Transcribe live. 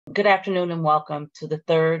Good afternoon and welcome to the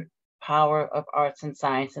third Power of Arts and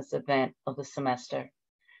Sciences event of the semester.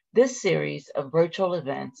 This series of virtual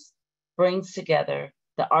events brings together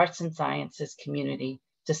the arts and sciences community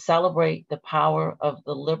to celebrate the power of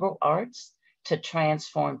the liberal arts to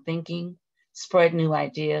transform thinking, spread new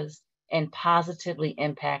ideas, and positively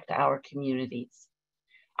impact our communities.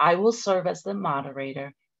 I will serve as the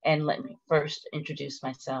moderator, and let me first introduce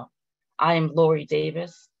myself. I am Lori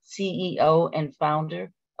Davis, CEO and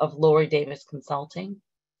founder of Lori Davis Consulting.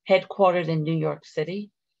 Headquartered in New York City,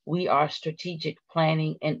 we are strategic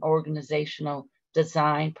planning and organizational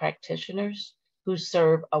design practitioners who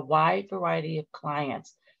serve a wide variety of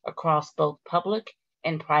clients across both public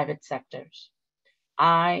and private sectors.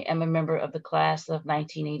 I am a member of the class of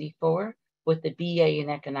 1984 with the BA in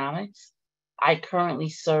Economics. I currently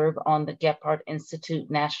serve on the Gephardt Institute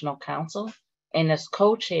National Council and as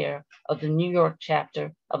co-chair of the New York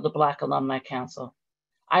chapter of the Black Alumni Council.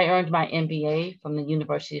 I earned my MBA from the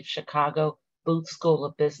University of Chicago Booth School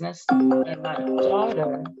of Business, and my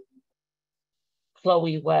daughter,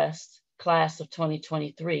 Chloe West, class of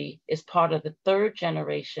 2023, is part of the third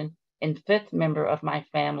generation and fifth member of my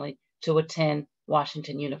family to attend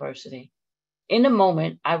Washington University. In a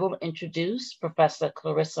moment, I will introduce Professor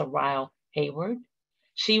Clarissa Rile Hayward.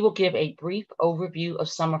 She will give a brief overview of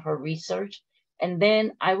some of her research, and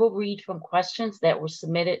then I will read from questions that were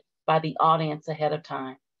submitted by the audience ahead of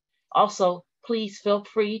time. Also, please feel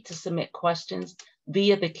free to submit questions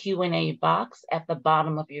via the Q&A box at the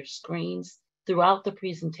bottom of your screens throughout the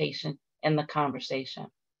presentation and the conversation.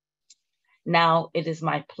 Now, it is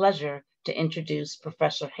my pleasure to introduce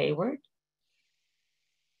Professor Hayward.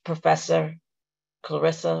 Professor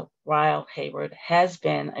Clarissa Rile Hayward has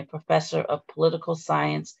been a professor of political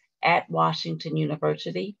science at Washington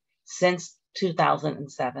University since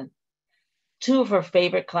 2007. Two of her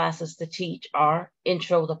favorite classes to teach are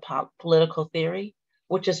Intro to Political Theory,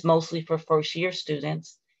 which is mostly for first-year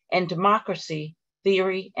students, and Democracy,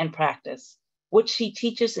 Theory and Practice, which she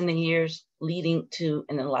teaches in the years leading to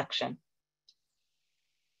an election.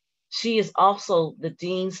 She is also the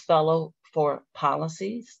Dean's Fellow for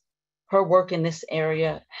Policies. Her work in this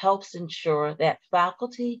area helps ensure that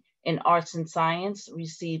faculty in arts and science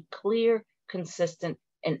receive clear, consistent,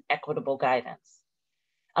 and equitable guidance.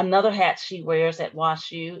 Another hat she wears at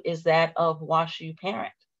WashU is that of WashU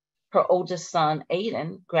parent. Her oldest son,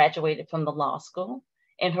 Aiden, graduated from the law school,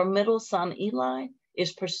 and her middle son, Eli,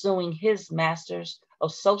 is pursuing his Master's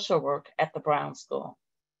of Social Work at the Brown School.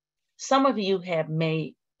 Some of you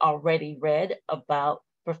may already read about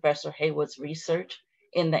Professor Hayward's research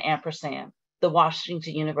in the Ampersand, the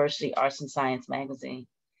Washington University Arts and Science magazine.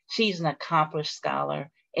 She's an accomplished scholar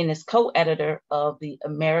and is co-editor of the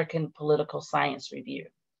American Political Science Review.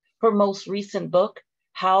 Her most recent book,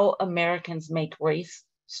 How Americans Make Race,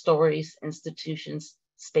 Stories, Institutions,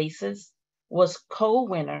 Spaces, was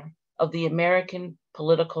co-winner of the American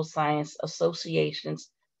Political Science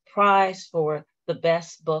Association's prize for the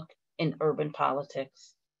best book in urban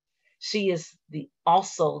politics. She is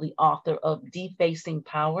also the author of Defacing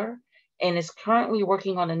Power and is currently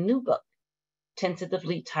working on a new book,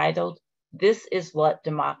 tentatively titled, This is What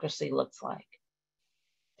Democracy Looks Like.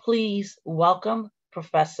 Please welcome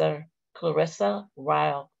Professor Clarissa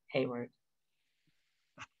Rile Hayward.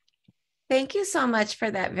 Thank you so much for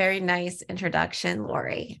that very nice introduction,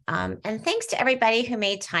 Lori. And thanks to everybody who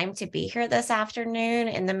made time to be here this afternoon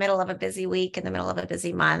in the middle of a busy week, in the middle of a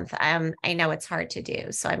busy month. I know it's hard to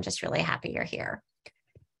do, so I'm just really happy you're here.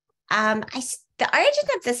 The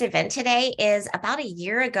origin of this event today is about a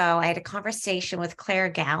year ago, I had a conversation with Claire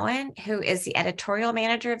Gowan, who is the editorial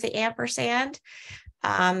manager of the Ampersand.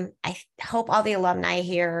 I hope all the alumni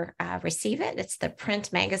here receive it. It's the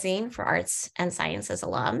print magazine for arts and sciences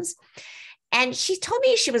alums. And she told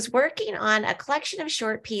me she was working on a collection of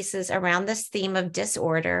short pieces around this theme of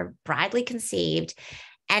disorder, broadly conceived,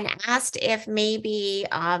 and asked if maybe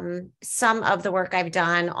some of the work I've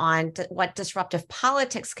done on what disruptive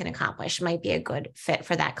politics can accomplish might be a good fit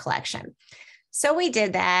for that collection. So we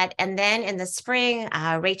did that. And then in the spring,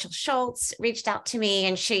 Rachel Schultz reached out to me,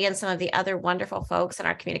 and she and some of the other wonderful folks in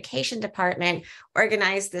our communication department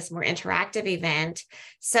organized this more interactive event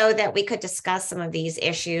so that we could discuss some of these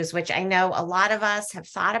issues, which I know a lot of us have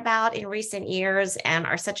thought about in recent years and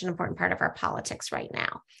are such an important part of our politics right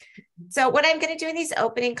now. So what I'm going to do in these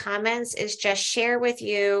opening comments is just share with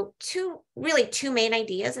you two main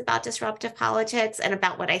ideas about disruptive politics and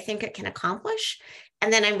about what I think it can accomplish.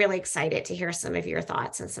 And then I'm really excited to hear some of your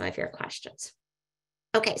thoughts and some of your questions.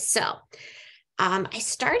 Okay, so I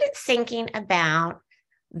started thinking about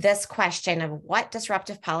this question of what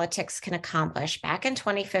disruptive politics can accomplish back in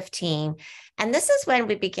 2015. And this is when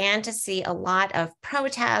we began to see a lot of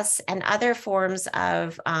protests and other forms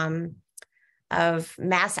of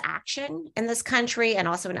mass action in this country and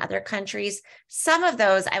also in other countries. Some of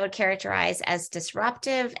those I would characterize as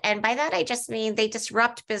disruptive. And by that, I just mean they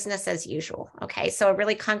disrupt business as usual. Okay, so a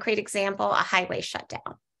really concrete example, a highway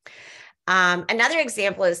shutdown. Another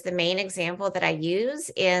example is the main example that I use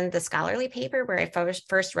in the scholarly paper where I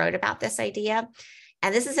first wrote about this idea.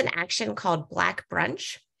 And this is an action called Black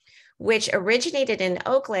Brunch, which originated in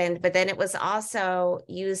Oakland, but then it was also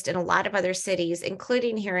used in a lot of other cities,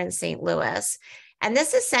 including here in St. Louis. And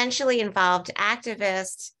this essentially involved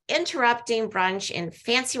activists interrupting brunch in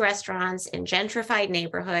fancy restaurants in gentrified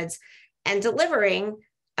neighborhoods and delivering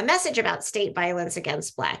a message about state violence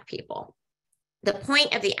against Black people. The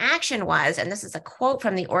point of the action was, and this is a quote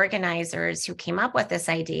from the organizers who came up with this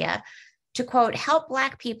idea, to, quote, help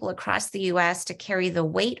Black people across the U.S. to carry the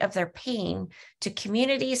weight of their pain to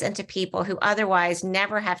communities and to people who otherwise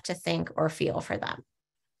never have to think or feel for them.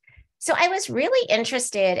 So I was really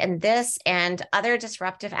interested in this and other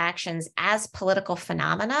disruptive actions as political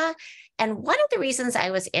phenomena. And one of the reasons I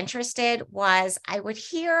was interested was I would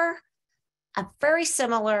hear a very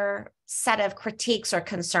similar set of critiques or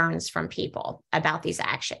concerns from people about these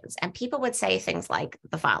actions. And people would say things like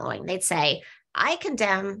the following. They'd say, I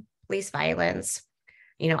condemn police violence.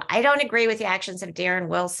 I don't agree with the actions of Darren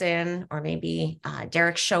Wilson or maybe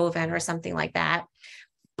Derek Chauvin or something like that.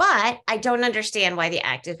 But I don't understand why the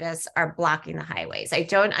activists are blocking the highways. I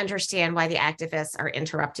don't understand why the activists are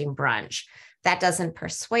interrupting brunch. That doesn't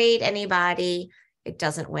persuade anybody. It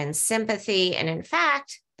doesn't win sympathy. And in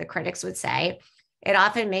fact, the critics would say, it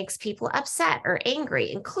often makes people upset or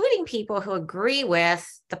angry, including people who agree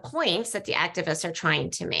with the points that the activists are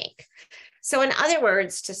trying to make. So in other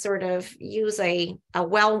words, to sort of use a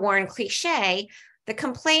well-worn cliche, the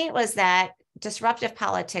complaint was that disruptive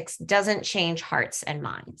politics doesn't change hearts and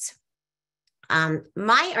minds.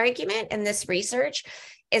 My argument in this research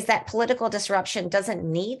is that political disruption doesn't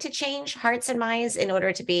need to change hearts and minds in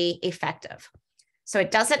order to be effective. So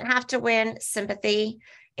it doesn't have to win sympathy.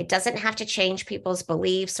 It doesn't have to change people's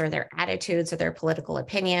beliefs or their attitudes or their political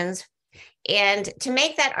opinions. And to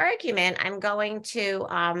make that argument, I'm going to,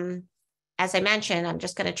 as I mentioned, I'm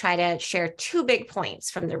just going to try to share two big points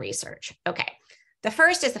from the research. Okay, the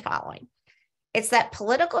first is the following. It's that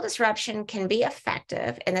political disruption can be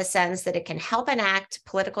effective in the sense that it can help enact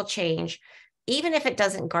political change, even if it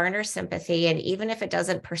doesn't garner sympathy and even if it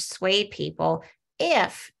doesn't persuade people,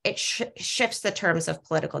 if it shifts the terms of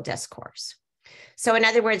political discourse. So in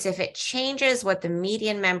other words, if it changes what the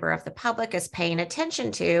median member of the public is paying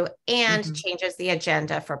attention to and changes the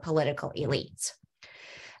agenda for political elites.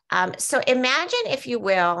 So imagine, if you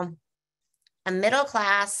will, a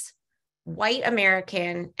middle-class white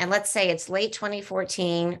American, and let's say it's late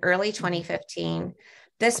 2014, early 2015.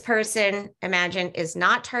 This person, imagine, is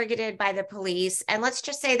not targeted by the police. And let's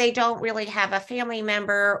just say they don't really have a family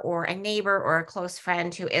member or a neighbor or a close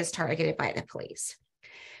friend who is targeted by the police.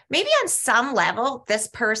 Maybe on some level, this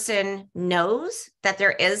person knows that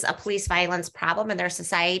there is a police violence problem in their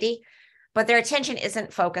society, but their attention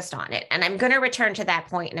isn't focused on it. And I'm going to return to that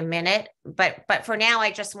point in a minute. But for now,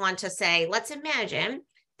 I just want to say, let's imagine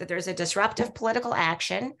that there's a disruptive political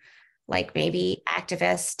action, like maybe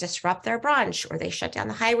activists disrupt their brunch or they shut down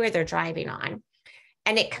the highway they're driving on,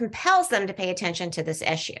 and it compels them to pay attention to this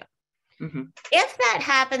issue. If that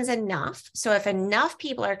happens enough, so if enough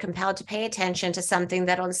people are compelled to pay attention to something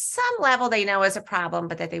that on some level they know is a problem,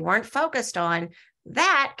 but that they weren't focused on,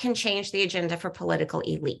 that can change the agenda for political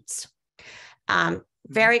elites.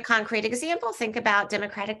 Very concrete example, think about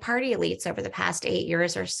Democratic Party elites over the past 8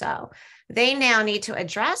 years or so. They now need to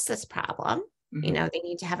address this problem. They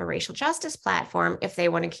need to have a racial justice platform if they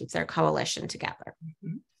want to keep their coalition together.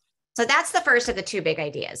 So that's the first of the two big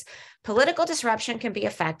ideas. Political disruption can be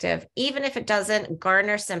effective, even if it doesn't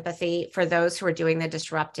garner sympathy for those who are doing the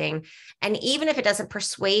disrupting, and even if it doesn't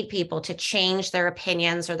persuade people to change their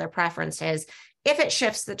opinions or their preferences, if it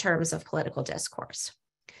shifts the terms of political discourse.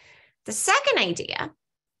 The second idea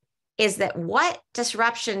is that what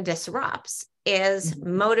disruption disrupts is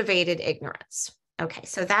motivated ignorance. Okay,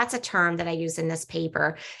 so that's a term that I use in this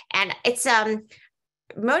paper. And it's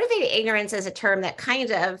motivated ignorance is a term that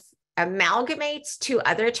kind of amalgamates two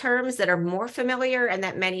other terms that are more familiar and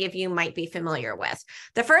that many of you might be familiar with.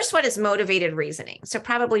 The first one is motivated reasoning. So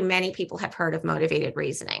probably many people have heard of motivated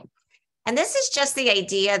reasoning. And this is just the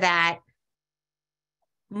idea that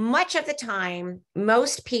much of the time,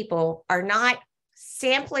 most people are not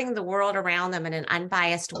sampling the world around them in an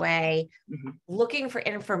unbiased way, looking for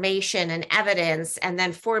information and evidence, and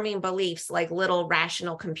then forming beliefs like little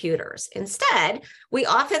rational computers. Instead, we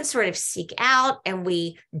often sort of seek out and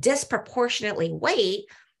we disproportionately weight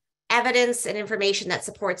evidence and information that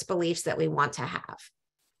supports beliefs that we want to have.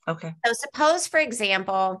 Okay. So suppose, for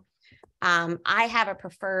example, I have a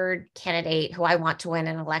preferred candidate who I want to win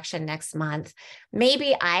an election next month.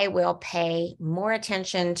 Maybe I will pay more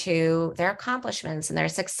attention to their accomplishments and their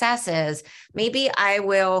successes. Maybe I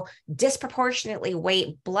will disproportionately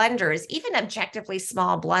weight blunders, even objectively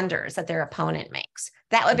small blunders that their opponent makes.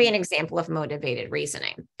 That would be an example of motivated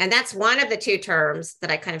reasoning. And that's one of the two terms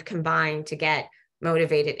that I kind of combine to get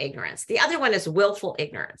motivated ignorance. The other one is willful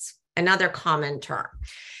ignorance, another common term.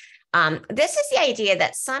 This is the idea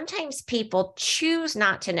that sometimes people choose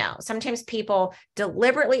not to know. Sometimes people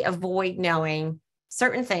deliberately avoid knowing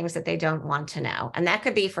certain things that they don't want to know. And that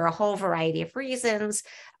could be for a whole variety of reasons.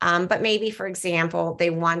 But maybe, for example,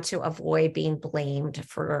 they want to avoid being blamed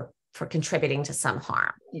for contributing to some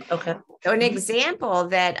harm. Okay. So an example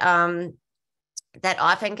that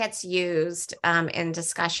often gets used in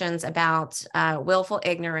discussions about willful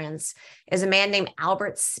ignorance is a man named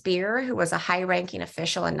Albert Speer, who was a high-ranking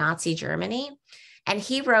official in Nazi Germany. And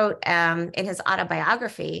he wrote in his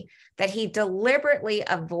autobiography that he deliberately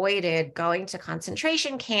avoided going to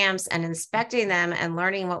concentration camps and inspecting them and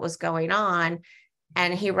learning what was going on.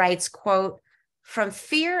 And he writes, quote, "From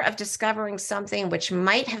fear of discovering something which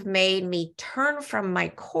might have made me turn from my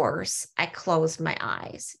course, I closed my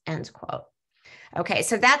eyes," end quote. Okay,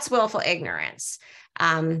 so that's willful ignorance.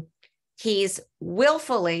 He's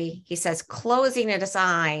willfully, he says, closing his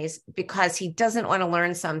eyes because he doesn't want to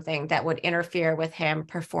learn something that would interfere with him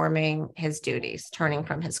performing his duties, turning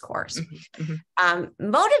from his course.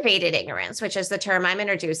 Motivated ignorance, which is the term I'm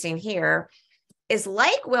introducing here, is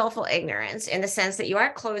like willful ignorance in the sense that you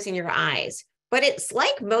are closing your eyes, but it's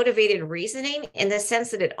like motivated reasoning in the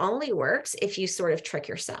sense that it only works if you sort of trick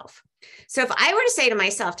yourself. So if I were to say to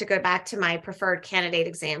myself, to go back to my preferred candidate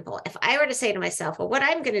example, if I were to say to myself, well, what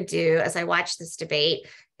I'm going to do as I watch this debate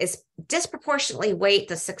is disproportionately weight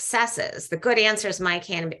the successes, the good answers my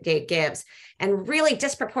candidate gives, and really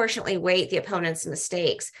disproportionately weight the opponent's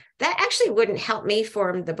mistakes, that actually wouldn't help me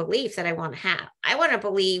form the belief that I want to have. I want to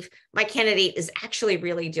believe my candidate is actually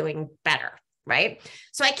really doing better. Right?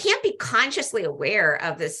 So I can't be consciously aware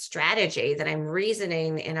of this strategy that I'm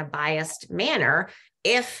reasoning in a biased manner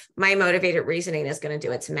if my motivated reasoning is going to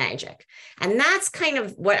do its magic. And that's kind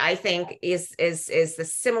of what I think is the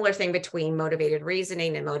similar thing between motivated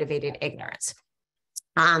reasoning and motivated ignorance.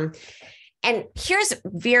 And here's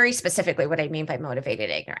very specifically what I mean by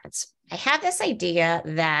motivated ignorance. I have this idea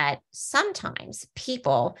that sometimes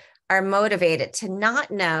people are motivated to not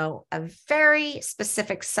know a very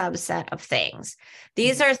specific subset of things.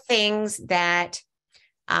 These are things that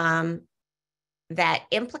that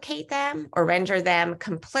implicate them or render them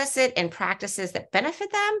complicit in practices that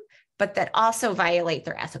benefit them, but that also violate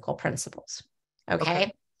their ethical principles.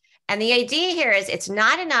 Okay. And the idea here is it's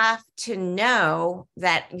not enough to know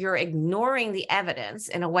that you're ignoring the evidence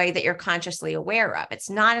in a way that you're consciously aware of. It's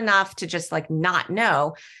not enough to just like not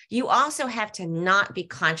know. You also have to not be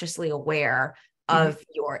consciously aware of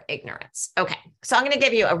your ignorance. Okay. So I'm going to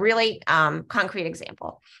give you a really concrete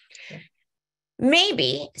example.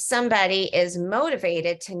 Maybe somebody is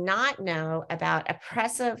motivated to not know about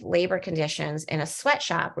oppressive labor conditions in a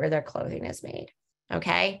sweatshop where their clothing is made.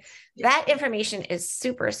 Okay. That information is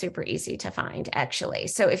super, super easy to find, actually.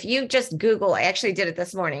 So if you just Google, I actually did it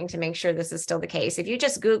this morning to make sure this is still the case. If you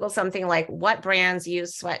just Google something like what brands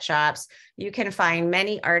use sweatshops, you can find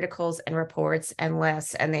many articles and reports and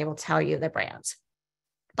lists, and they will tell you the brands.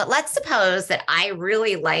 But let's suppose that I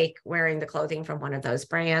really like wearing the clothing from one of those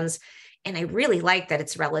brands, and I really like that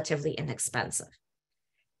it's relatively inexpensive.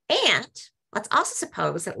 And let's also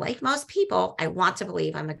suppose that, like most people, I want to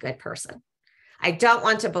believe I'm a good person. I don't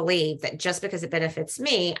want to believe that just because it benefits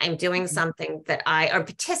me, I'm doing something that I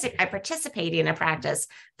participate in a practice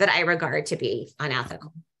that I regard to be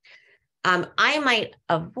unethical. I might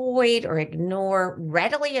avoid or ignore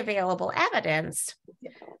readily available evidence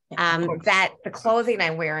that the clothing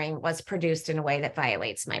I'm wearing was produced in a way that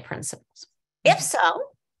violates my principles. If so,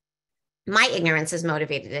 my ignorance is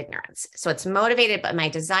motivated ignorance. So it's motivated by my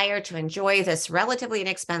desire to enjoy this relatively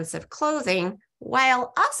inexpensive clothing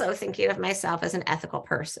while also thinking of myself as an ethical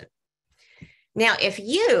person. Now, if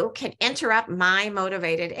you can interrupt my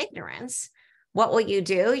motivated ignorance, what will you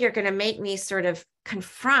do? You're going to make me sort of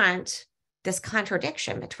confront this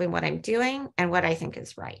contradiction between what I'm doing and what I think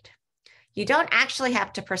is right. You don't actually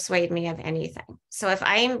have to persuade me of anything. So if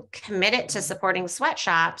I'm committed to supporting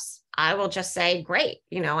sweatshops, I will just say, great,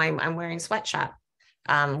 I'm wearing sweatshop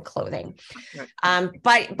clothing. So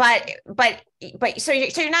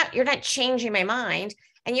you're not changing my mind,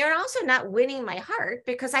 and you're also not winning my heart,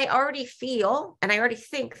 because I already feel and I already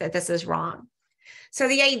think that this is wrong. So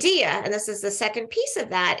the idea, and this is the second piece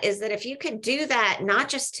of that, is that if you could do that, not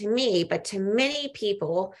just to me, but to many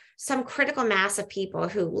people, some critical mass of people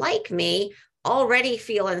who, like me, already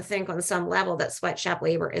feel and think on some level that sweatshop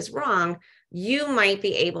labor is wrong, you might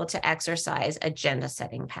be able to exercise agenda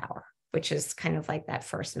setting power, which is kind of like that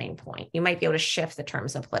first main point. You might be able to shift the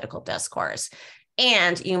terms of political discourse,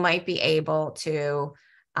 and you might be able to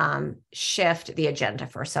shift the agenda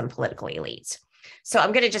for some political elites. So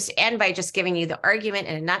I'm going to just end by just giving you the argument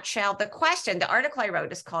in a nutshell. The article I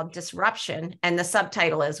wrote is called Disruption, and the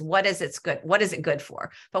subtitle is what is it good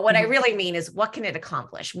for? But what I really mean is, what can it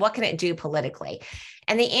accomplish? What can it do politically?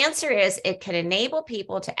 And the answer is, it can enable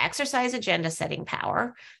people to exercise agenda setting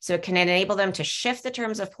power. So it can enable them to shift the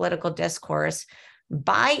terms of political discourse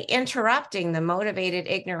by interrupting the motivated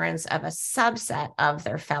ignorance of a subset of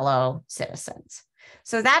their fellow citizens.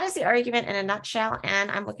 So that is the argument in a nutshell, and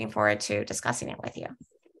I'm looking forward to discussing it with you.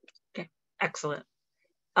 Okay, excellent.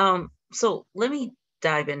 So let me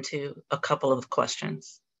dive into a couple of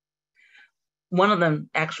questions. One of them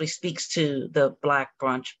actually speaks to the Black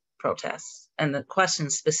brunch protests, and the question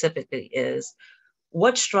specifically is,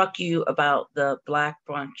 what struck you about the Black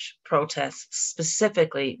brunch protests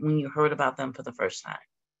specifically when you heard about them for the first time?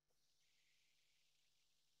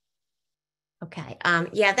 Okay.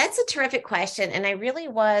 Yeah, that's a terrific question. And I really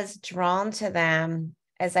was drawn to them,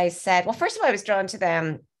 as I said. Well, first of all, I was drawn to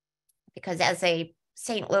them because as a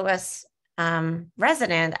St. Louis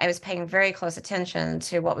resident, I was paying very close attention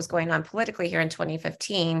to what was going on politically here in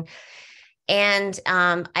 2015. And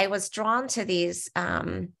I was drawn to these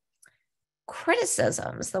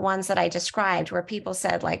criticisms, the ones that I described, where people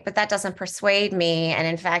said, like, but that doesn't persuade me. And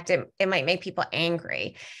in fact, it might make people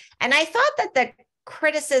angry. And I thought that the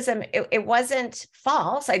criticism, it wasn't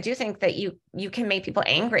false. I do think that you can make people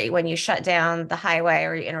angry when you shut down the highway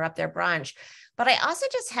or you interrupt their brunch. But I also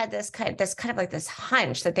just had this kind of like this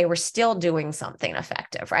hunch that they were still doing something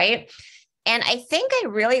effective, right? And I think I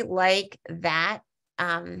really like that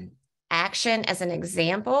action as an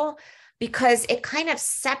example, because it kind of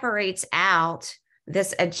separates out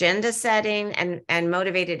this agenda setting and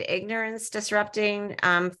motivated ignorance disrupting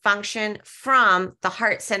function from the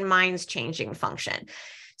hearts and minds changing function.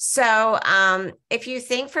 So if you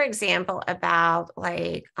think, for example, about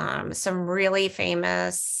like some really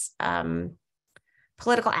famous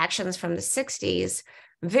political actions from the 60s,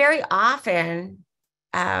 very often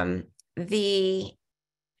so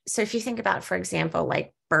if you think about, for example,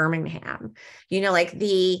 like Birmingham, like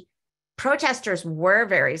the protesters were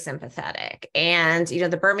very sympathetic, and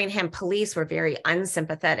the Birmingham police were very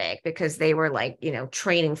unsympathetic because they were like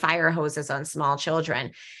training fire hoses on small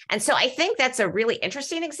children. And so I think that's a really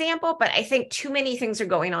interesting example, but I think too many things are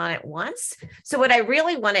going on at once. So what I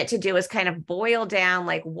really wanted to do is kind of boil down,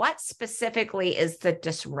 like, what specifically is the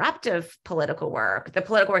disruptive political work, the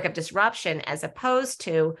political work of disruption, as opposed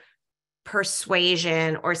to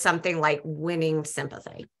persuasion or something like winning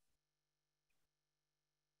sympathy.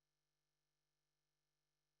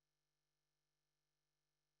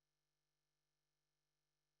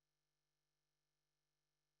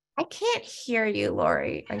 I can't hear you,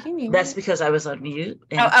 Lori. Are you muted? That's because I was on mute.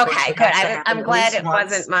 Oh, okay, good. I'm glad it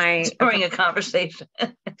wasn't my... During a conversation.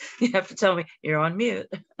 You have to tell me you're on mute.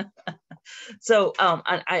 So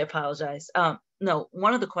I apologize. No,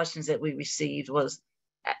 one of the questions that we received was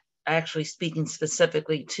actually speaking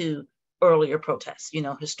specifically to earlier protests,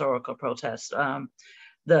 historical protests,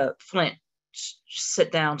 the Flint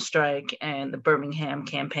sit-down strike and the Birmingham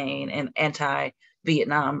campaign and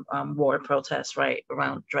anti-Vietnam war protests, right,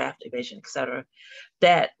 around draft evasion, et cetera,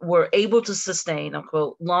 that were able to sustain,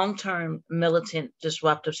 unquote, long-term militant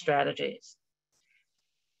disruptive strategies.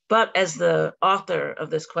 But as the author of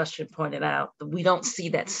this question pointed out, we don't see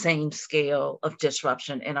that same scale of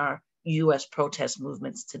disruption in our US protest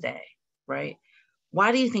movements today, right?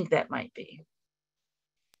 Why do you think that might be?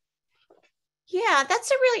 Yeah,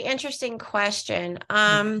 that's a really interesting question.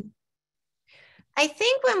 I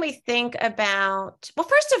think when we think about, well,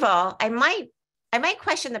 first of all, I might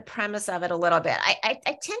question the premise of it a little bit. I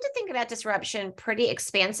tend to think about disruption pretty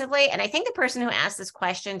expansively. And I think the person who asked this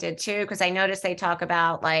question did too, because I noticed they talk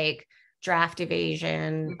about like draft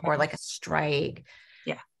evasion or like a strike.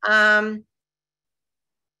 Yeah.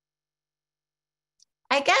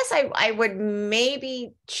 I guess I would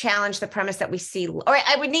maybe challenge the premise that we see, or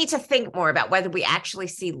I would need to think more about whether we actually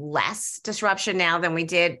see less disruption now than we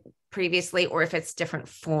did previously, or if it's different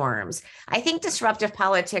forms. I think disruptive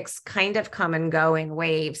politics kind of come and go in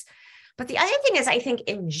waves. But the other thing is, I think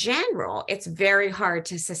in general, it's very hard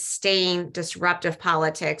to sustain disruptive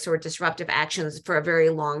politics or disruptive actions for a very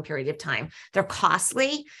long period of time. They're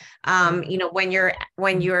costly. You know, when you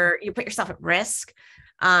put yourself at risk.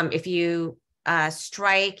 If you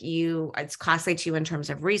strike, it's costly to you in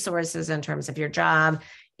terms of resources, in terms of your job.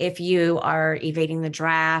 If you are evading the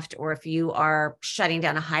draft, or if you are shutting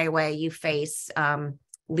down a highway, you face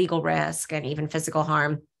legal risk and even physical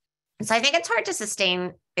harm. So I think it's hard to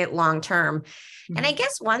sustain it long term. Mm-hmm. And I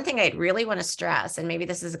guess one thing I'd really want to stress, and maybe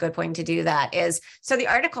this is a good point to do that, is, so the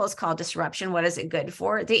article is called Disruption. What is it good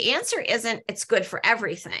for? The answer isn't it's good for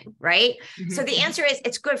everything, right? Mm-hmm. So the answer is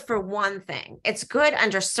it's good for one thing. It's good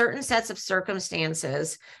under certain sets of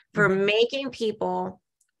circumstances for mm-hmm. making people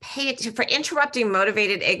for interrupting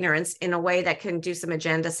motivated ignorance in a way that can do some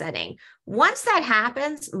agenda setting. Once that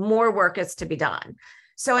happens, more work is to be done.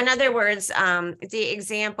 So in other words, the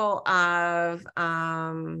example of,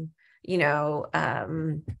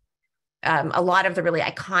 a lot of the really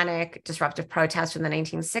iconic disruptive protests from the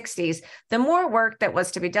 1960s, the more work that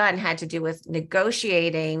was to be done had to do with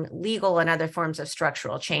negotiating legal and other forms of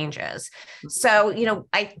structural changes. So,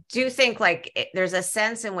 I do think there's a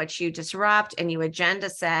sense in which you disrupt and you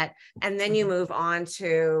agenda set, and then you move on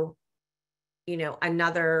to,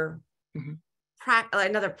 another mm-hmm.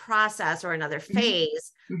 Another process or another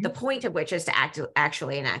phase, mm-hmm. the point of which is to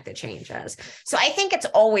actually enact the changes. So I think it's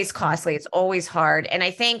always costly. It's always hard. And I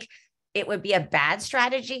think it would be a bad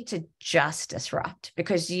strategy to just disrupt,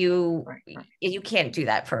 because you can't do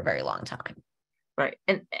that for a very long time. Right.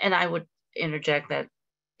 And I would interject that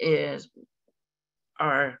is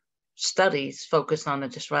our studies focus on the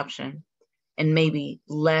disruption and maybe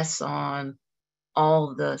less on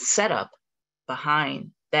all the setup behind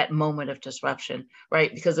that moment of disruption,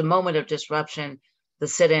 right? Because the moment of disruption, the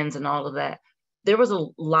sit-ins and all of that, there was a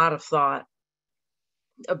lot of thought,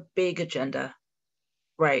 a big agenda,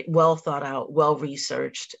 right? Well thought out, well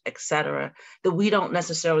researched, et cetera, that we don't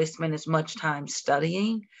necessarily spend as much time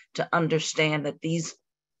studying to understand that these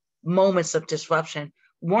moments of disruption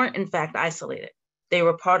weren't in fact isolated. They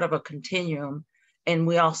were part of a continuum. And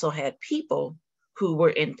we also had people who were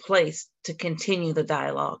in place to continue the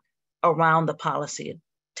dialogue around the policy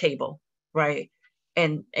table, right?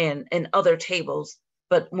 And other tables.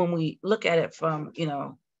 But when we look at it from,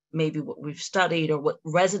 maybe what we've studied or what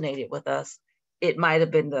resonated with us, it might have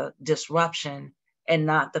been the disruption and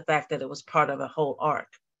not the fact that it was part of a whole arc,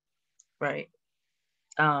 right?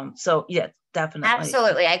 So yeah, definitely.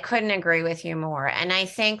 Absolutely. I couldn't agree with you more. And I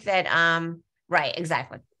think that, right,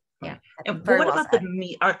 exactly. Yeah. And what about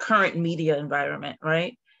our current media environment,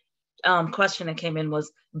 right? Question that came in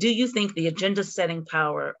was, do you think the agenda setting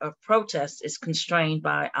power of protests is constrained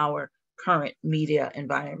by our current media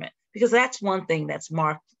environment? Because that's one thing that's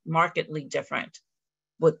markedly different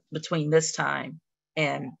between this time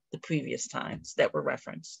and the previous times that were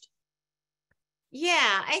referenced. Yeah,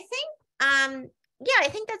 I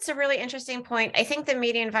think that's a really interesting point. I think the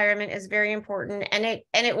media environment is very important, and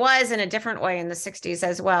it was in a different way in the 60s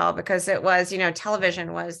as well, because it was,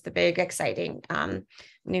 television was the big exciting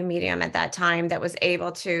new medium at that time that was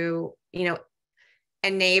able to,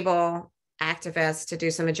 enable activists to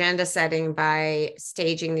do some agenda setting by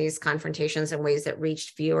staging these confrontations in ways that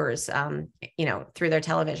reached viewers, through their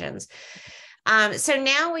televisions. So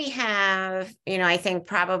now we have, I think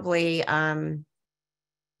probably,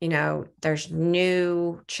 there's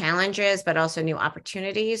new challenges, but also new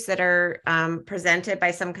opportunities that are presented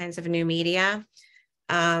by some kinds of new media.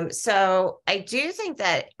 So I do think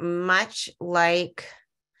that much like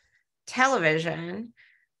television,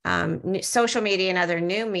 social media and other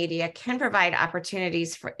new media can provide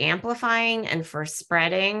opportunities for amplifying and for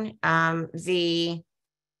spreading the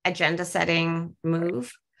agenda setting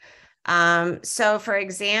move. So for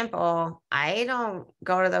example, I don't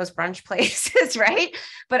go to those brunch places, right?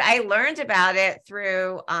 But I learned about it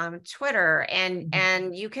through Twitter,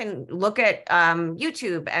 and you can look at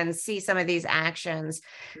YouTube and see some of these actions.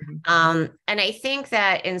 And I think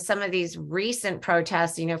that in some of these recent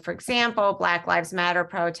protests, for example, Black Lives Matter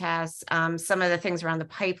protests, some of the things around the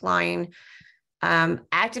pipeline,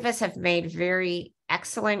 activists have made very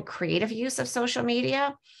excellent creative use of social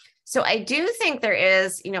media. So I do think there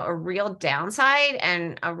is, a real downside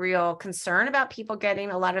and a real concern about people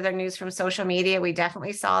getting a lot of their news from social media. We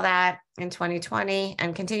definitely saw that in 2020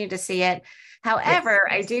 and continue to see it. However,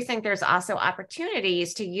 I do think there's also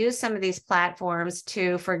opportunities to use some of these platforms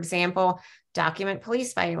to, for example, document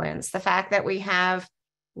police violence. The fact that we have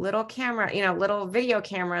little camera, little video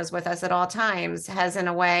cameras with us at all times has in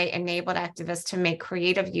a way enabled activists to make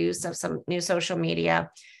creative use of some new social media.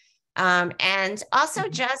 And also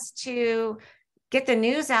just to get the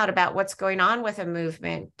news out about what's going on with a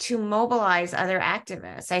movement to mobilize other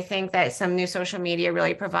activists. I think that some new social media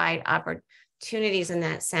really provide opportunities in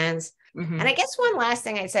that sense. And I guess one last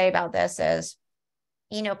thing I'd say about this is,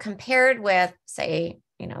 compared with, say,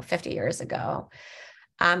 50 years ago,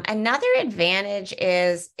 another advantage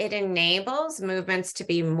is it enables movements to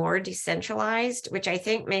be more decentralized, which I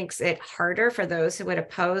think makes it harder for those who would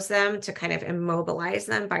oppose them to kind of immobilize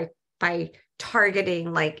them by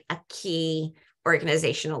targeting like a key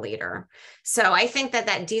organizational leader. So I think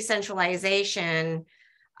that decentralization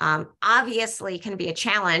obviously can be a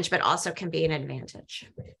challenge, but also can be an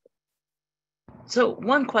advantage. So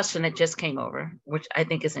one question that just came over, which I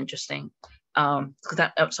think is interesting, so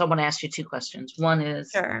I want to ask you two questions. One is,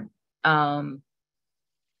 sure. A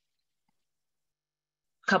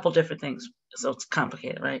couple different things, so it's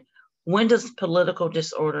complicated, right? When does political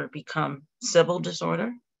disorder become civil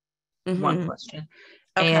disorder? One question.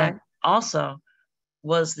 Okay. And also,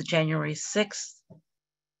 was the January 6th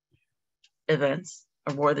events,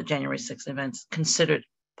 or were the January 6th events considered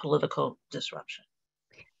political disruption?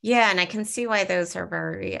 Yeah, and I can see why those are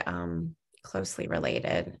very closely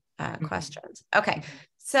related questions. Okay,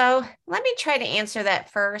 so let me try to answer that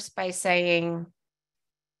first by saying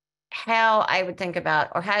how I would think about,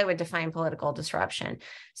 or how I would define political disruption.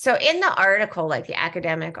 So in the article, like the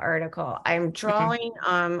academic article, I'm drawing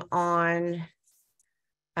on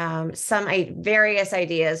some various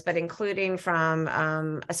ideas, but including from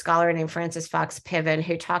a scholar named Frances Fox Piven,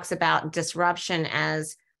 who talks about disruption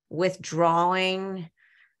as withdrawing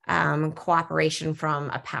cooperation from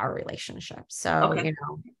a power relationship. So,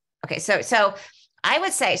 okay. So I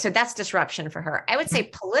would say, so that's disruption for her. I would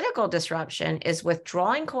say political disruption is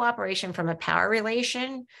withdrawing cooperation from a power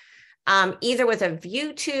relation, either with a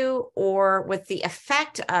view to or with the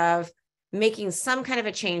effect of making some kind of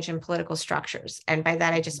a change in political structures. And by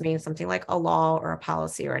that, I just mean something like a law or a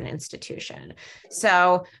policy or an institution.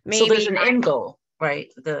 So maybe there's an end goal, right?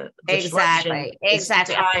 Exactly.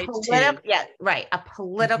 A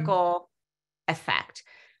political effect.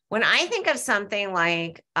 When I think of something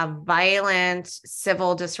like a violent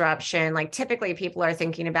civil disruption, like typically people are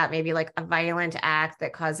thinking about maybe like a violent act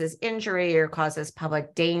that causes injury or causes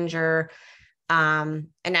public danger. And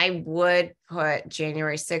I would put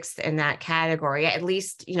January 6th in that category, at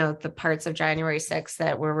least, the parts of January 6th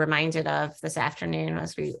that we're reminded of this afternoon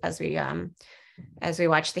as we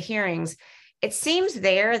watch the hearings. It seems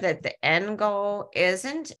there that the end goal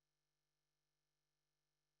isn't.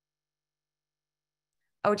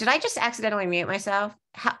 Oh, did I just accidentally mute myself?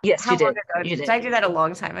 Yes, you did. Did I do that a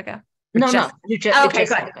long time ago? No. You just, okay,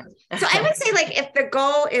 good. So I would say, like, if the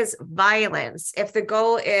goal is violence, if the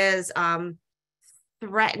goal is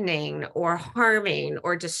threatening or harming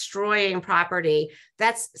or destroying property,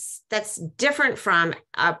 that's different from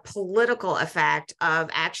a political effect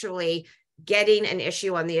of actually getting an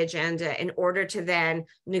issue on the agenda in order to then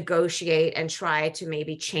negotiate and try to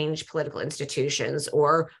maybe change political institutions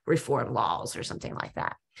or reform laws or something like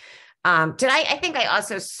that. I think I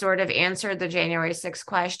also sort of answered the January 6th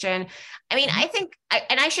question. I mean, I think,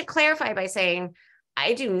 and I should clarify by saying,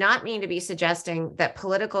 I do not mean to be suggesting that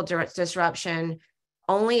political disruption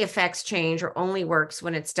only affects change or only works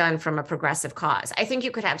when it's done from a progressive cause. I think you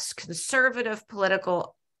could have conservative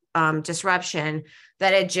political disruption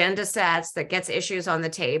that agenda sets, that gets issues on the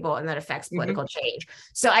table and that affects political change.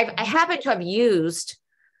 So I happen to have used,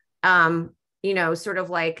 sort of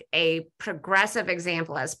like a progressive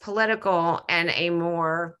example as political and a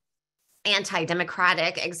more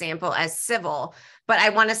anti-democratic example as civil. But I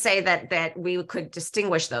want to say that we could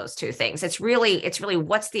distinguish those two things. It's really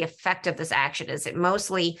what's the effect of this action? Is it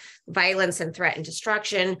mostly violence and threat and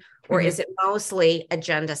destruction, or is it mostly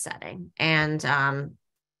agenda setting and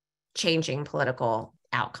changing political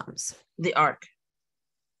outcomes? The arc,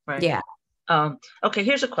 right? Yeah. Okay,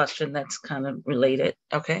 here's a question that's kind of related.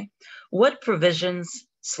 Okay, what provisions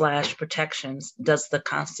 / protections does the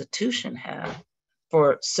Constitution have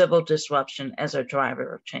for civil disruption as a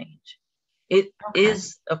driver of change? It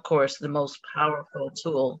is, of course, the most powerful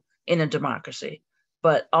tool in a democracy,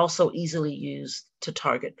 but also easily used to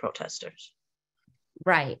target protesters.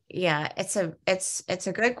 Right. Yeah, it's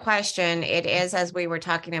a good question. It is, as we were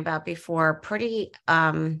talking about before, pretty,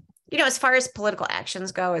 as far as political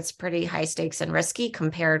actions go, it's pretty high stakes and risky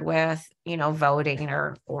compared with, voting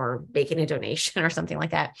or making a donation or something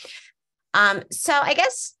like that. So I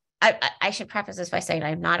guess I should preface this by saying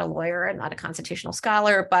I'm not a lawyer, I'm not a constitutional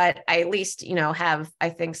scholar, but I at least, have, I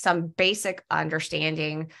think, some basic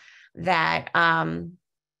understanding that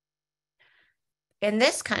in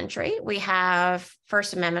this country, we have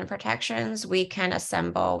First Amendment protections. We can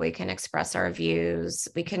assemble, we can express our views.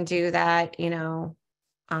 We can do that,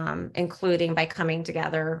 including by coming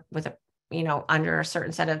together with under a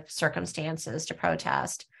certain set of circumstances to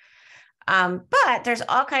protest. But there's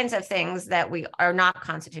all kinds of things that we are not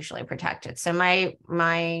constitutionally protected. So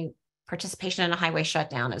my participation in a highway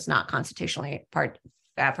shutdown is not constitutionally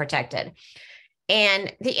protected.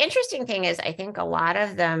 And the interesting thing is, I think a lot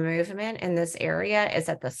of the movement in this area is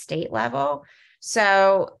at the state level.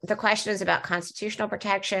 So the question is about constitutional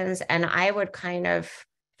protections. And I would if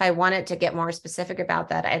I wanted to get more specific about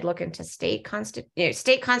that, I'd look into state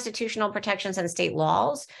constitutional protections and state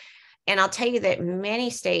laws. And I'll tell you that many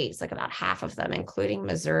states, like about half of them, including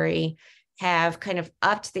Missouri, have kind of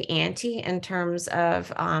upped the ante in terms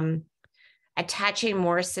of attaching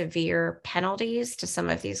more severe penalties to some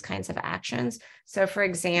of these kinds of actions. So, for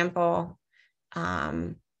example,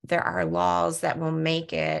 there are laws that will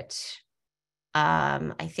make it,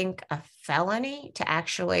 I think, a felony to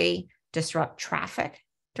actually disrupt traffic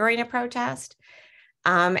during a protest.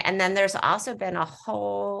 And then there's also been a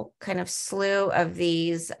whole kind of slew of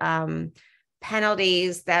these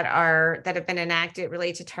penalties that have been enacted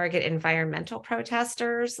really to target environmental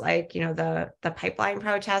protesters, like the pipeline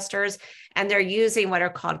protesters, and they're using what are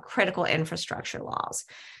called critical infrastructure laws.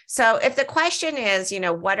 So if the question is,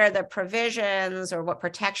 what are the provisions or what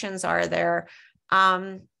protections are there?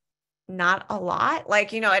 Not a lot.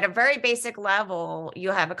 At a very basic level,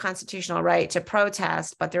 you have a constitutional right to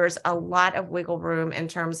protest, but there's a lot of wiggle room in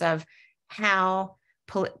terms of how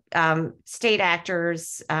state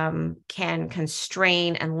actors can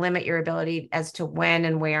constrain and limit your ability as to when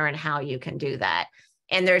and where and how you can do that.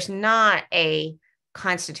 And there's not a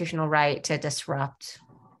constitutional right to disrupt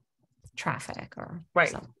traffic or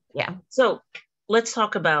something. Yeah. So let's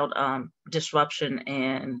talk about disruption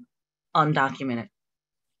and undocumented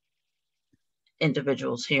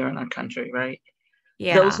individuals here in our country, right?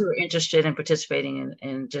 Yeah. Those who are interested in participating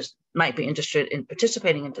in just might be interested in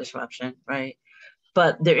participating in disruption, right?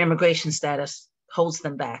 But their immigration status holds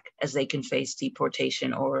them back as they can face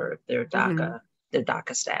deportation or their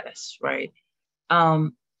DACA status, right? How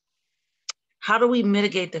do we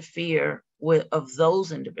mitigate the fear of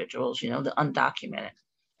those individuals, the undocumented,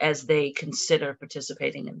 as they consider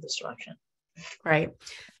participating in disruption? Right.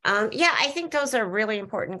 I think those are really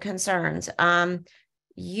important concerns.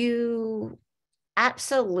 You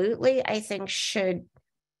absolutely, I think, should,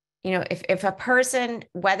 if a person,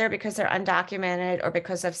 whether because they're undocumented or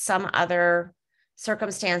because of some other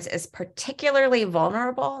circumstance, is particularly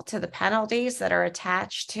vulnerable to the penalties that are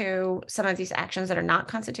attached to some of these actions that are not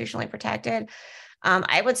constitutionally protected,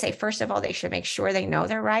 I would say, first of all, they should make sure they know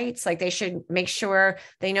their rights. They should make sure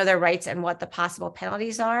they know their rights and what the possible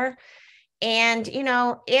penalties are. And,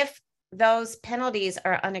 if those penalties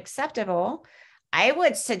are unacceptable, I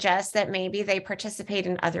would suggest that maybe they participate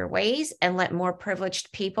in other ways and let more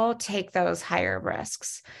privileged people take those higher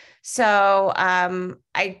risks. So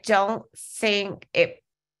I don't think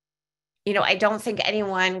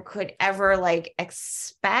anyone could ever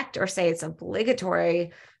expect or say it's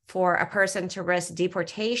obligatory for a person to risk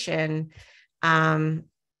deportation,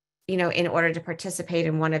 in order to participate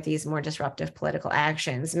in one of these more disruptive political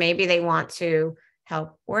actions. Maybe they want to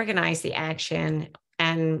help organize the action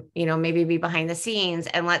and, maybe be behind the scenes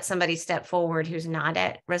and let somebody step forward who's not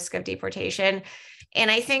at risk of deportation. And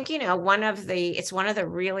I think, it's one of the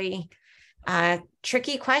really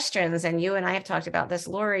tricky questions. And you and I have talked about this,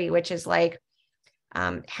 Lori, which is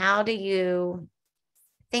how do you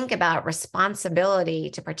think about responsibility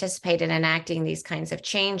to participate in enacting these kinds of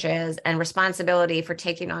changes and responsibility for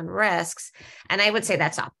taking on risks? And I would say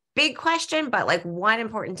that's a big question, but one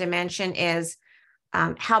important dimension is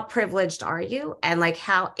how privileged are you and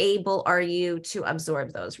how able are you to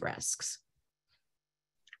absorb those risks?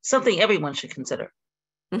 Something everyone should consider,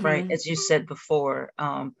 right? As you said before,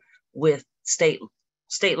 with state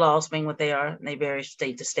laws being what they are, and they vary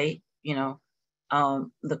state to state,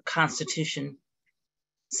 the Constitution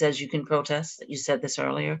says you can protest. You said this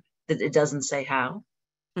earlier, that it doesn't say how,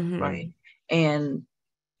 right? And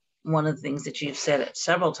one of the things that you've said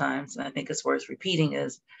several times, and I think it's worth repeating,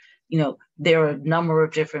 is, there are a number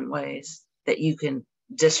of different ways that you can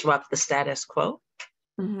disrupt the status quo,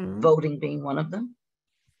 voting being one of them,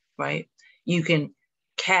 right? You can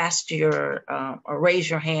cast your, or raise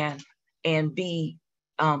your hand and be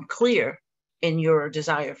clear in your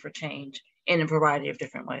desire for change in a variety of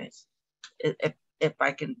different ways. if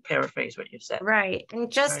I can paraphrase what you said. Right.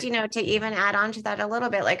 And just, Right. you know, to even add on to that a little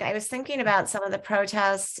bit, like I was thinking about some of the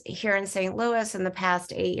protests here in St. Louis in the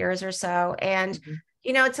past 8 years or so. And,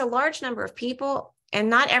 you know, it's a large number of people and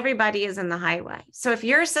not everybody is in the highway. So if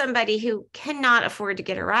you're somebody who cannot afford to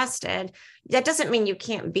get arrested, that doesn't mean you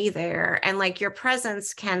can't be there. And like your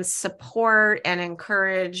presence can support and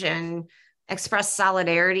encourage and express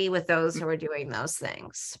solidarity with those who are doing those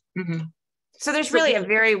things. So there's really a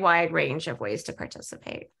very wide range of ways to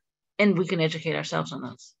participate. And we can educate ourselves on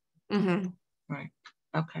those. Right.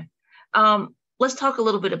 Okay. Let's talk a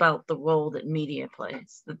little bit about the role that media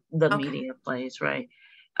plays, the media plays, right?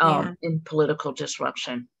 In political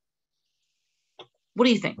disruption. What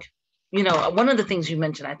do you think? You know, one of the things you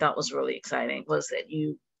mentioned I thought was really exciting was that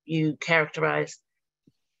you characterized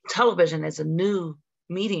television as a new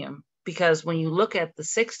medium, because when you look at the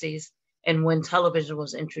 60s and when television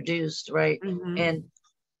was introduced, right, and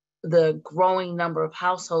the growing number of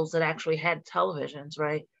households that actually had televisions,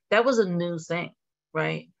 right, that was a new thing,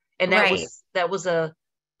 right? And that was a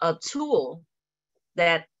tool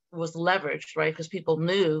that was leveraged, right? Because people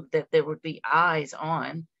knew that there would be eyes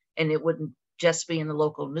on, and it wouldn't just be in the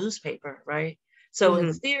local newspaper, right? So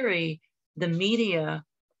in theory, the media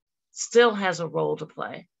still has a role to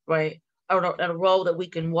play, right? Or a role that we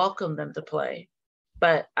can welcome them to play.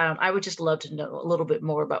 But I would just love to know a little bit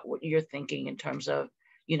more about what you're thinking in terms of,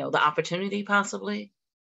 you know, the opportunity possibly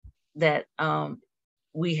that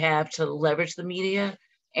we have to leverage the media.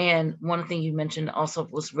 And one thing you mentioned also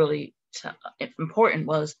was really important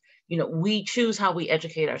was, you know, we choose how we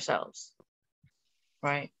educate ourselves,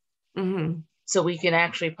 right? So we can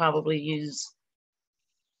actually probably use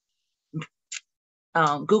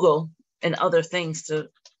Google and other things to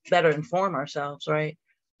better inform ourselves, right?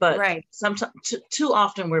 But sometimes too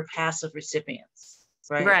often we're passive recipients,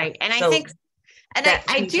 right? Right. And so I think, and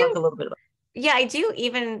I do talk a little bit about. Yeah, I do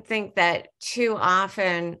even think that too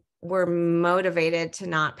often we're motivated to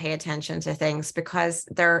not pay attention to things because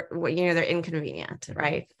they're, you know, they're inconvenient,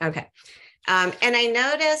 right? Okay. And I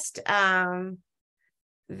noticed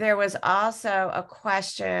there was also a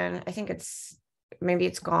question, I think maybe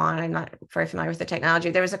it's gone. I'm not very familiar with the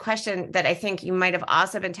technology. There was a question that I think you might have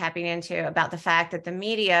also been tapping into about the fact that the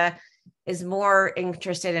media is more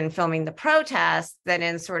interested in filming the protests than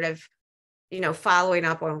in sort of, you know, following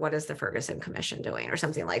up on what is the Ferguson Commission doing or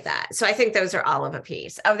something like that. So I think those are all of a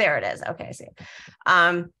piece. Oh, there it is. Okay, I see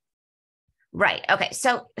it. Right. Okay.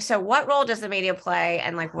 So what role does the media play,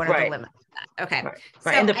 and like what are the limits of that? Okay. Right. So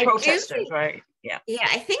and the protesters, right? Yeah. Yeah.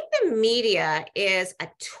 I think the media is a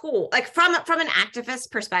tool, like from an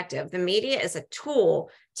activist perspective, the media is a tool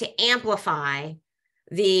to amplify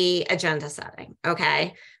the agenda setting.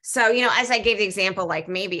 Okay. So, you know, as I gave the example, like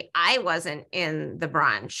maybe I wasn't in the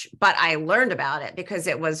brunch, but I learned about it because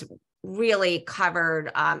it was really covered.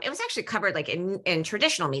 It was actually covered like in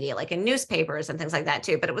traditional media, like in newspapers and things like that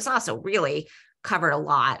too, but it was also really covered a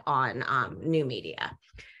lot on new media.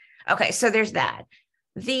 Okay. So there's that.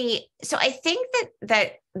 So I think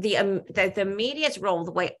that the media's role,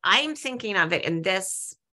 the way I'm thinking of it in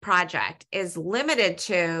this project, is limited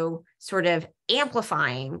to sort of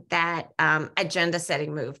amplifying that agenda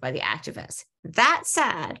setting move by the activists. That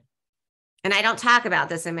said, and I don't talk about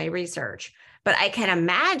this in my research, but I can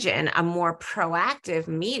imagine a more proactive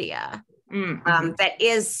media that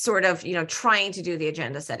is sort of, you know, trying to do the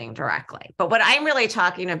agenda setting directly. But what I'm really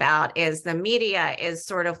talking about is the media is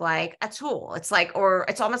sort of like a tool. It's like, or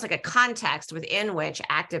it's almost like a context within which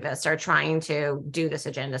activists are trying to do this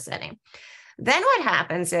agenda setting. Then what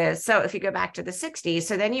happens is, so if you go back to the 60s,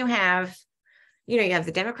 so then you have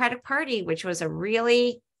the Democratic Party, which was a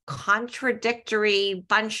really contradictory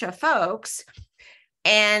bunch of folks.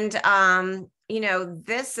 And,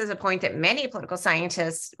 this is a point that many political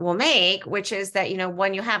scientists will make, which is that, you know,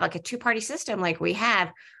 when you have like a two-party system like we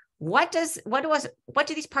have, what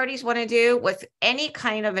do these parties want to do with any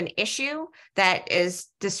kind of an issue that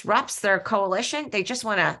disrupts their coalition? They just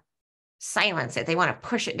want to silence it. They want to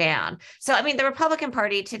push it down. So, I mean, the Republican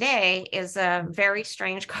Party today is a very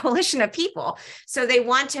strange coalition of people. So they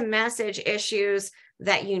want to message issues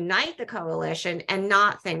that unite the coalition and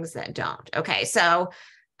not things that don't. Okay. So,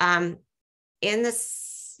 in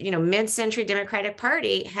this, mid-century Democratic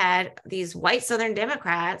Party had these white Southern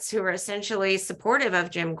Democrats who were essentially supportive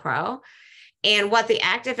of Jim Crow. And what the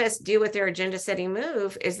activists do with their agenda setting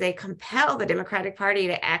move is they compel the Democratic Party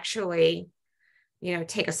to actually,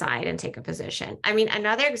 take a side and take a position. I mean,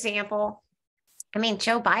 another example,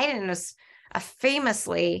 Joe Biden was a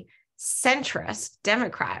famously centrist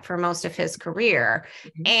Democrat for most of his career.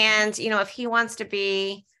 Mm-hmm. And, if he wants to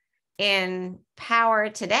be in power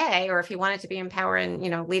today, or if he wanted to be in power in,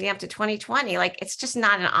 leading up to 2020, like it's just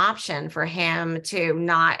not an option for him to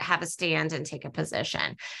not have a stand and take a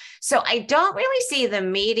position. So I don't really see the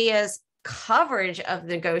media's coverage of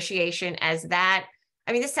negotiation as that.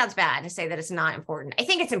 I mean, this sounds bad to say that it's not important. I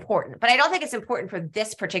think it's important, but I don't think it's important for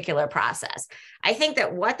this particular process. I think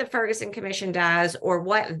that what the Ferguson Commission does, or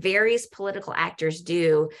what various political actors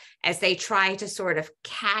do as they try to sort of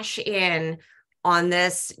cash in on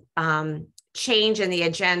this change in the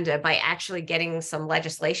agenda by actually getting some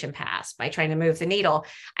legislation passed, by trying to move the needle,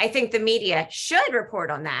 I think the media should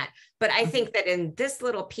report on that. But I think that in this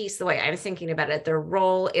little piece, the way I'm thinking about it, their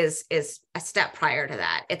role is a step prior to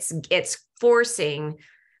that. It's forcing,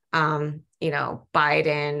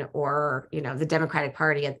 Biden or, the Democratic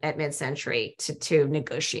Party at mid-century to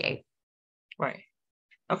negotiate. Right.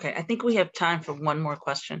 Okay. I think we have time for one more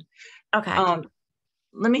question. Okay.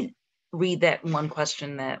 Let me read that one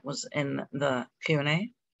question that was in the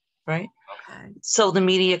Q&A, right? Okay. So the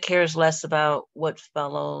media cares less about what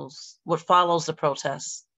follows the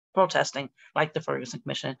protesting, like the Ferguson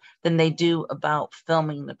Commission, than they do about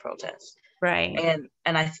filming the protest. Right.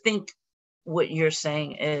 And I think what you're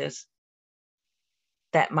saying is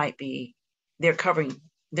that might be they're covering,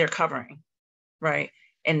 right?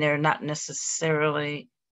 And they're not necessarily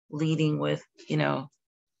leading with,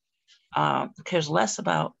 cares less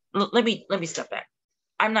about. Let me step back.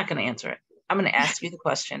 I'm not going to answer it. I'm going to ask you the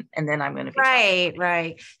question, and then I'm going to be right.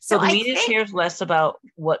 Right. So the media cares less about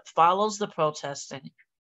what follows the protesting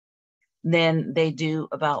than they do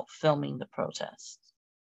about filming the protest.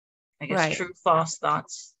 I guess right. True, false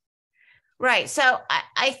thoughts. Right. So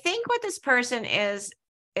I think what this person is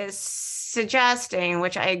suggesting,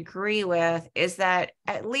 which I agree with, is that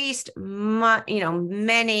at least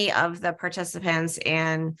many of the participants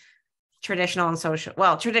in traditional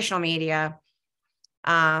media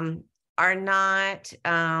are not,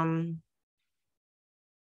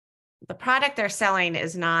 the product they're selling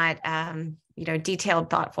is not detailed,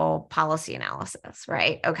 thoughtful policy analysis,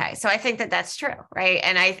 right? Okay, so I think that that's true, right?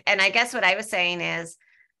 And I guess what I was saying is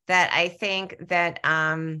that I think that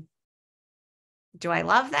do I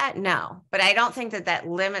love that? No, but I don't think that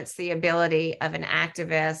limits the ability of an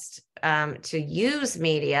activist to use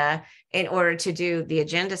media in order to do the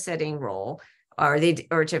agenda setting role, or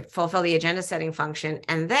to fulfill the agenda setting function.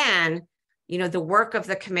 And then, the work of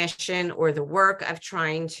the commission, or the work of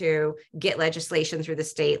trying to get legislation through the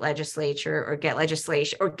state legislature, or get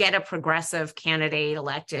legislation, or get a progressive candidate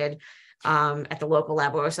elected at the local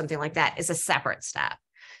level, or something like that, is a separate step.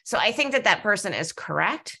 So I think that person is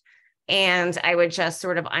correct. And I would just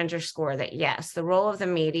sort of underscore that, yes, the role of the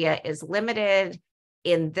media is limited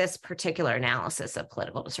in this particular analysis of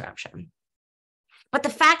political disruption. But the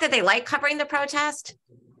fact that they like covering the protest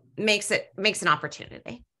makes an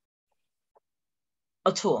opportunity.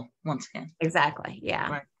 A tool, once again. Exactly. Yeah.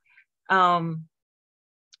 Right. I'm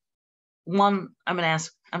gonna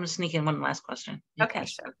sneak in one last question. Okay,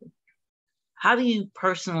 sure. How do you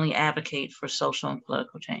personally advocate for social and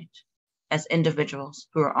political change as individuals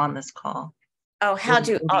who are on this call? Oh, how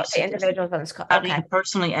do the individuals on this call? How do you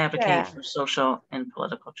personally advocate for social and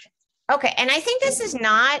political change? Okay. And I think this is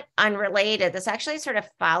not unrelated. This actually sort of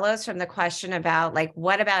follows from the question about, like,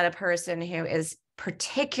 what about a person who is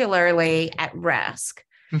particularly at risk?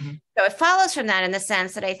 Mm-hmm. So it follows from that in the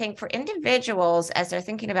sense that I think for individuals, as they're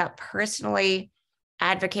thinking about personally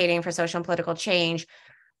advocating for social and political change,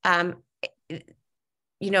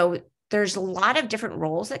 there's a lot of different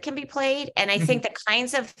roles that can be played. And I think the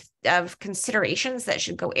kinds of considerations that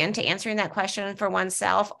should go into answering that question for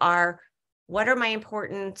oneself are, what are my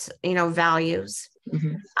important, values?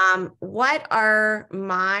 Mm-hmm. What are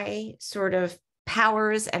my sort of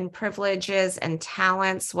powers and privileges and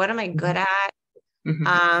talents? What am I good at?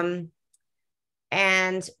 Mm-hmm.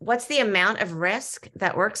 And what's the amount of risk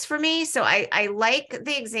that works for me? So I like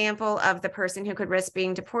the example of the person who could risk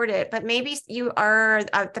being deported, but maybe you are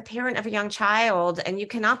the parent of a young child and you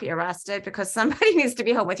cannot be arrested because somebody needs to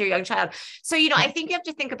be home with your young child. So, I think you have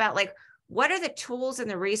to think about, like, what are the tools and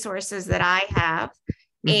the resources that I have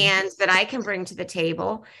and that I can bring to the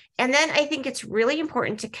table? And then I think it's really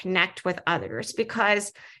important to connect with others,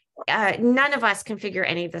 because none of us can figure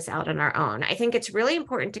any of this out on our own. I think it's really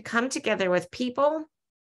important to come together with people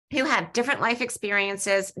who have different life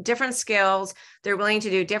experiences, different skills, they're willing to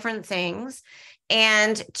do different things,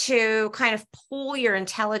 and to kind of pool your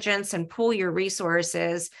intelligence and pool your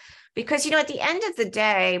resources. Because, at the end of the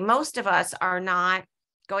day, most of us are not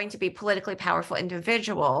going to be politically powerful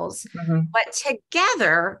individuals, but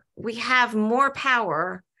together we have more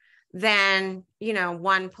power than,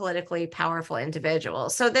 one politically powerful individual.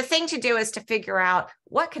 So the thing to do is to figure out,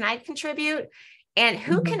 what can I contribute and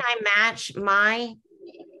who can I match my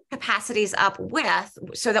capacities up with,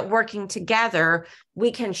 so that working together,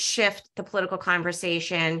 we can shift the political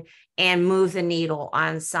conversation and move the needle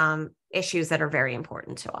on some issues that are very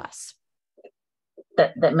important to us.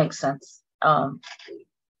 That makes sense.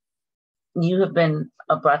 You have been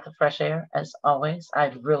a breath of fresh air, as always.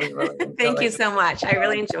 I've really, really enjoyed Thank you so much. I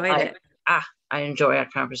really enjoyed it. I enjoy our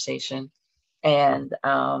conversation. And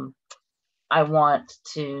I want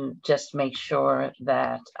to just make sure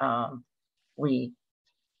that we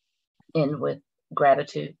end with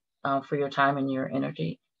gratitude for your time and your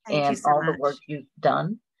energy and all the work you've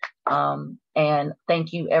done. And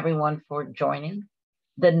thank you, everyone, for joining.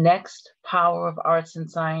 The next Power of Arts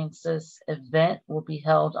and Sciences event will be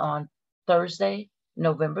held on Thursday,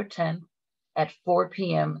 November 10th at 4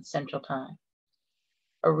 p.m. Central Time.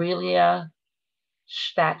 Aurelia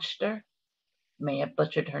Stachter, may have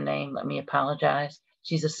butchered her name, let me apologize.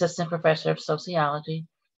 She's Assistant Professor of Sociology,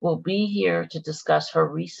 will be here to discuss her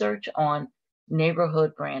research on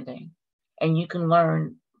neighborhood branding. And you can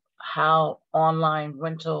learn how online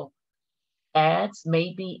rental ads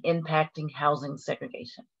may be impacting housing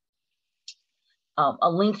segregation. A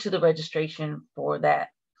link to the registration for that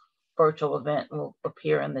virtual event will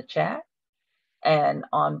appear in the chat. And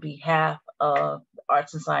on behalf of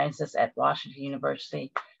Arts and Sciences at Washington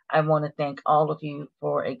University, I want to thank all of you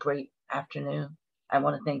for a great afternoon. I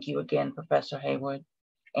want to thank you again, Professor Hayward,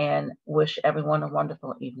 and wish everyone a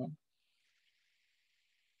wonderful evening.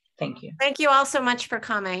 Thank you. Thank you all so much for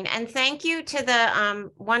coming. And thank you to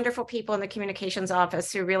the wonderful people in the communications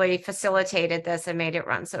office who really facilitated this and made it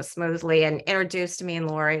run so smoothly and introduced me and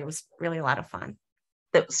Lori. It was really a lot of fun.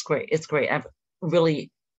 That was great. It's great. I've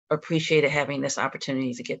really appreciated having this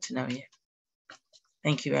opportunity to get to know you.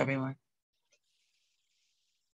 Thank you, everyone.